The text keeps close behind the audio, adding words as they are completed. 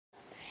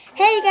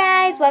Hey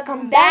guys,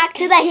 welcome back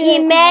to the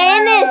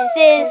Jimenez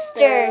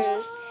Sisters.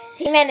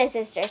 Jimenez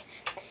Sisters.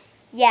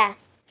 Yeah.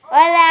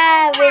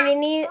 Hola,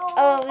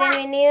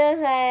 bienvenidos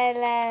a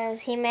las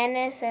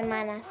Jimenez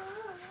Hermanas.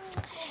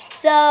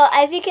 So,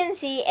 as you can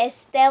see,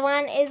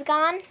 Esteban is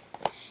gone.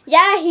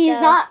 Yeah, he's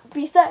not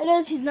beside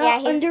us. He's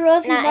not under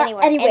us. He's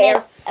not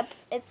anywhere.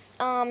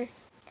 And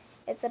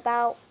it's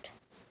about.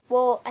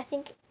 Well, I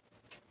think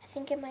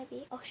it might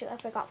be. Oh shoot, I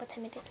forgot what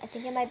time it is. I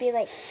think it might be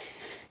like.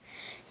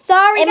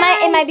 Sorry,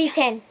 guys. It might be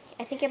 10.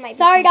 I think it might be.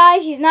 Sorry, 10.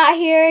 guys. He's not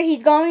here.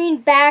 He's going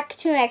back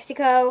to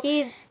Mexico.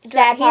 He's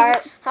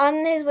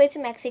on his way to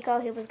Mexico.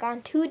 He was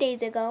gone 2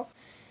 days ago.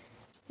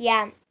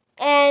 Yeah.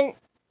 And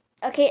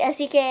okay,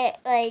 así que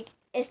like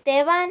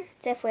Esteban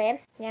se fue,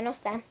 ya no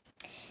está.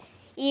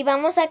 Y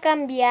vamos a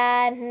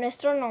cambiar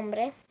nuestro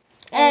nombre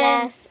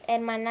en las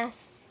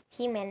hermanas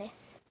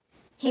Jimenez.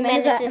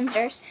 Jimenez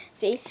Sisters.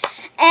 See?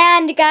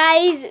 And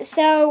guys,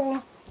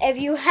 so if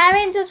you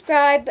haven't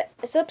subscribed,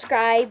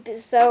 subscribe.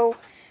 So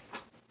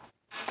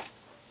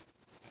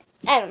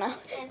I don't know.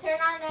 And turn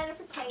on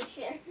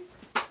notifications.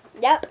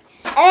 Yep.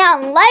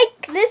 And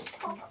like this.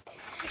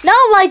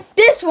 Not like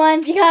this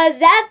one because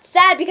that's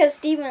sad because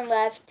Steven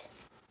left.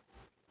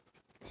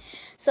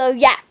 So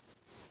yeah.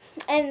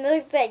 And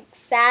it's like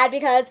sad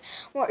because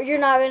you're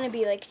not going to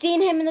be like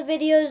seeing him in the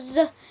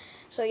videos.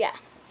 So yeah.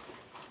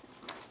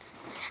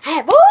 I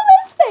have all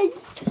this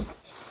space.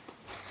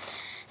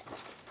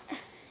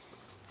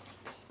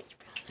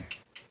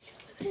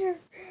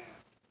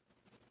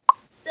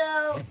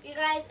 So, you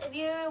guys, if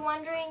you're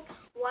wondering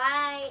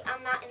why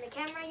I'm not in the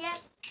camera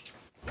yet, it's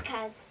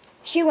because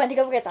she went to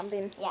go get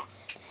something. Yeah.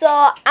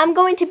 So, I'm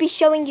going to be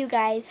showing you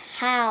guys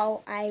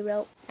how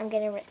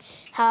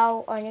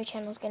how our new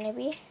channel is going to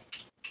be.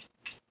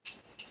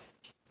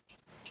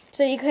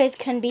 So you guys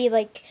can be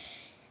like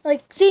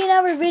seeing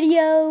our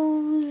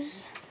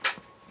videos.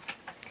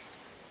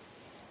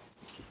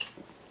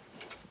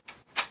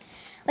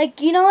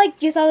 Like, you know,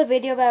 like you saw the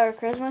video about our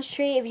Christmas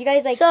tree. If you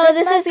guys like So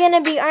Christmas, this is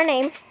going to be our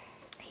name.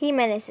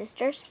 Jimenez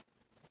Sisters.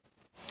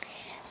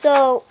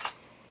 So,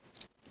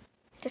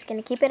 just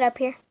going to keep it up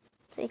here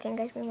so you can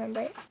guys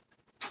remember it.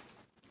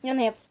 You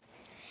only have.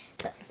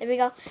 So, there we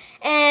go.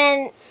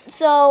 And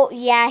so,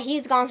 yeah,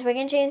 he's gone. So we're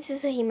going to change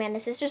this to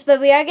Jimenez Sisters. But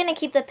we are going to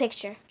keep the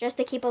picture just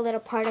to keep a little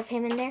part of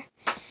him in there.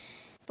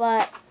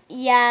 But,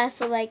 yeah,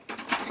 so like,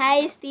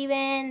 hi,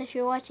 Steven, if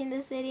you're watching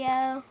this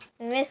video.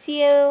 We miss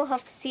you.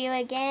 Hope to see you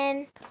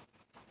again.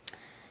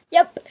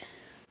 Yep.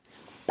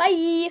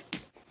 Bye.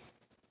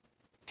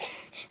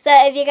 So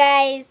if you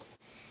guys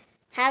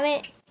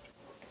haven't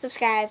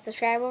subscribed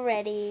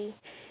already.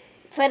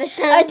 Put a thumbs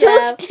I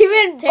told up.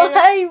 Steven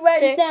bye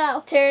right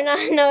now. Turn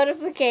on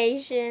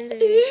notifications.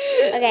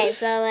 Okay,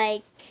 so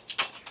like,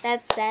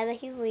 that's sad that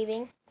he's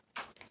leaving.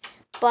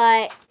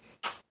 But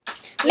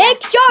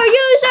make sure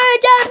you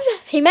search up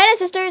Jimenez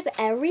Sisters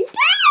every day.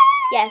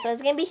 Yeah, so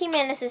it's gonna be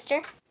Jimenez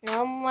Sister.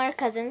 No more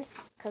cousins,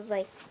 cause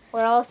like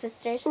we're all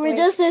sisters. We're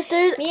just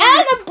sisters Me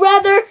and a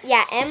brother.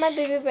 Yeah, and my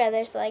baby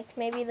brother. So like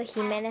maybe the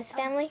Jimenez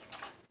family.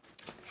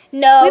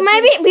 No, we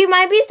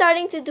might be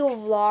starting to do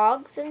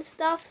vlogs and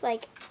stuff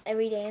like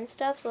every day and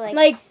stuff. So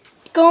like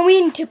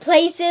going to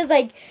places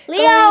like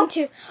Leo. Going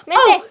to,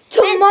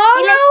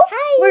 tomorrow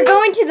we're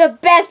going to the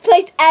best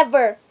place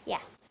ever.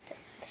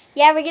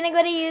 Yeah, we're gonna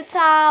go to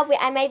Utah.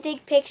 I might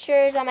take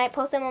pictures. I might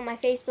post them on my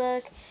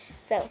Facebook.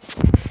 So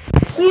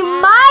we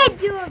might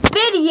do a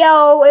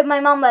video if my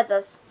mom lets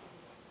us.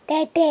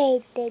 My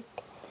baby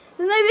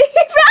brother,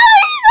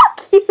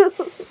 he's so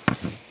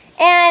cute.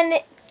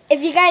 And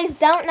if you guys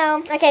don't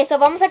know, okay, so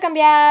vamos a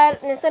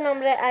cambiar nuestro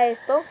nombre a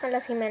esto, a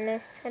las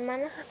Jimenez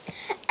Hermanas.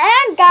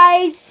 And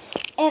guys,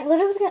 and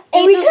what I was gonna,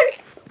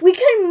 we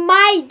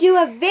might do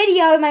a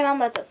video if my mom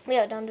lets us.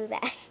 Leo, don't do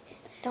that.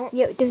 Don't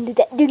do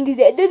that. Don't do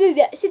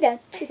that. Sit down.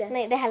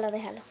 Wait, déjalo.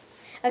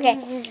 Okay,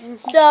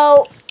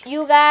 so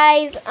you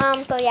guys,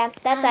 so yeah,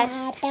 that's us.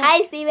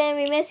 Hi, Steven,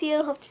 we miss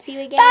you. Hope to see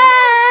you again.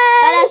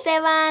 Bye. Hola,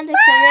 Esteban, te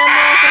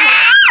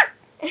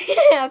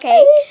extrañamos.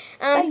 Okay,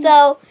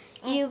 so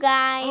you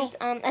guys,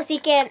 así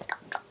que,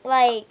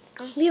 like,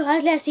 Leo,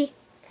 hazle así.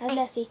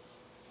 Así.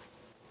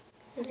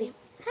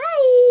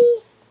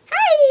 Hi.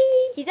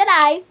 He said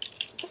hi.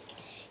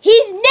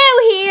 He's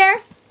new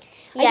here.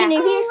 Yeah,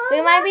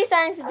 we might be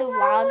starting to do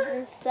vlogs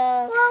and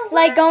stuff.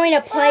 Like going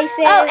to places.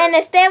 Oh, and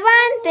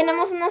Esteban,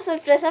 tenemos una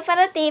sorpresa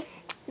para ti.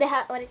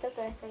 Ahorita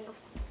te detengo.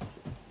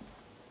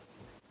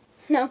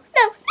 No.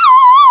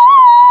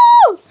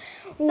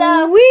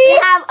 So, we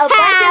have a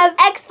bunch of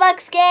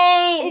Xbox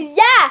games.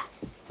 Yeah.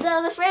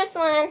 So, the first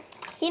one,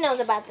 he knows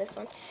about this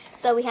one.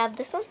 So, we have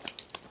this one.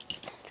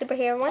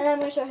 Superhero one. And I'm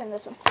going to show him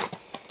this one.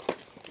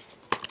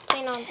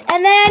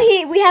 And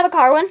then we have a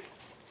car one.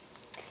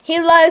 He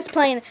loves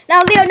playing.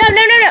 Now, Leo, no.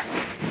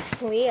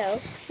 Leo.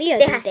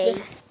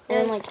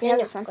 And like, we have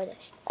this one.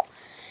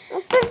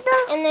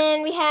 And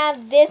then we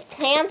have this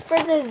Plants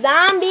vs.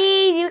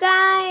 Zombies, you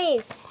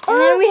guys. And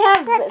then we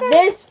have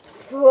this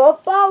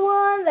football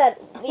one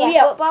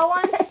football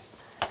one.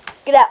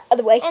 Get out of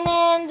the way. And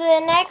then the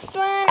next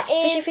one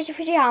is fishy.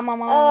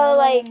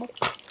 like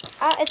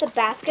It's a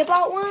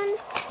basketball one.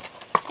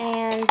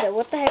 And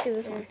what the heck is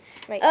this one?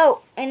 Like,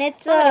 Oh, and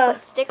it's somebody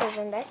put stickers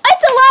in there.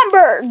 it's a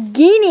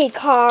Lamborghini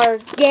car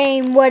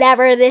game,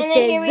 whatever this And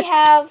then is. here we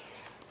have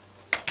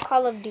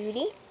Call of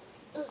Duty.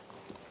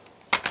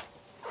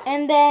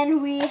 And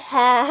then we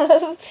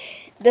have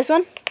this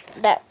one.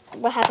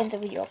 What happens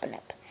if you open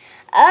it?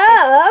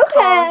 Oh, It's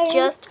called okay.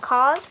 Just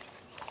Cause.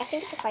 I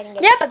think it's a fighting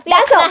game. Yeah, but Yeah,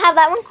 that's can all. I have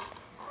that one?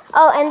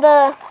 Oh, and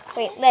the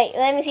wait,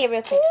 let me see it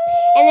real quick.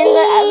 And then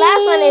the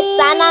last one is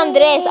San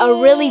Andres,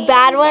 a really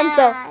bad one.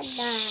 So,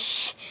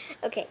 shh.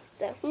 Okay,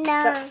 so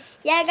No.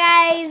 yeah,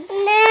 guys.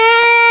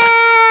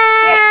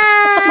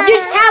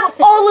 Just have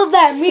all of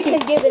them. We can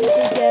give them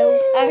to you.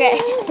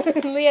 Okay,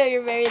 Leo,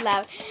 you're very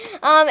loud.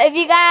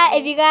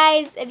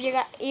 If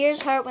your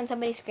ears hurt when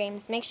somebody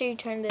screams, make sure you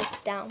turn this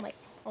down, like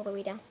all the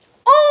way down.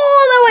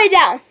 All the way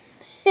down.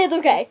 It's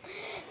okay.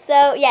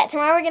 So, yeah,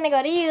 tomorrow we're gonna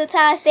go to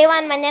Utah.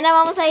 Esteban, mañana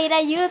vamos a ir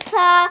a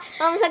Utah.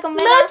 Vamos a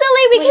comer Mostly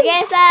we can.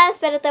 hamburguesas,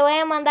 pero te voy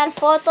a mandar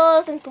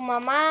fotos en tu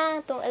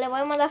mamá. Le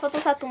voy a mandar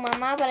fotos a tu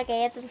mamá para que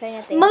ella te enseñe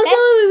a ti, Mostly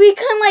 ¿ok? we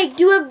can like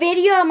do a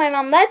video on my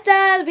mom lets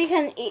us. We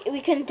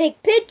can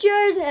take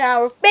pictures in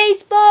our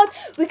Facebook.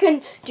 We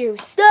can do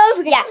stuff.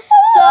 We can, Yeah.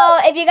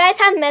 So, if you guys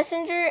have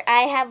Messenger,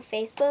 I have a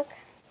Facebook.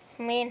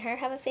 Me and her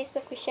have a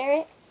Facebook. We share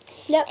it.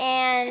 Yep.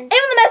 And Even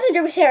the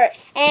messenger we share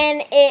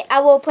it. I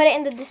will put it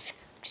in the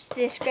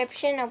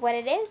description of what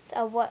it is,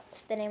 of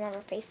what's the name of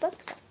our Facebook.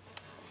 So,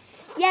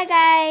 yeah,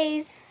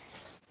 guys.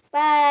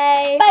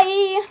 Bye.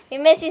 Bye. We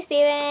miss you,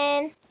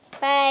 Steven.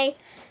 Bye.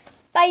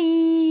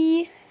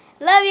 Bye.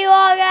 Love you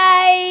all,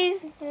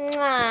 guys.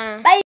 Mwah. Bye.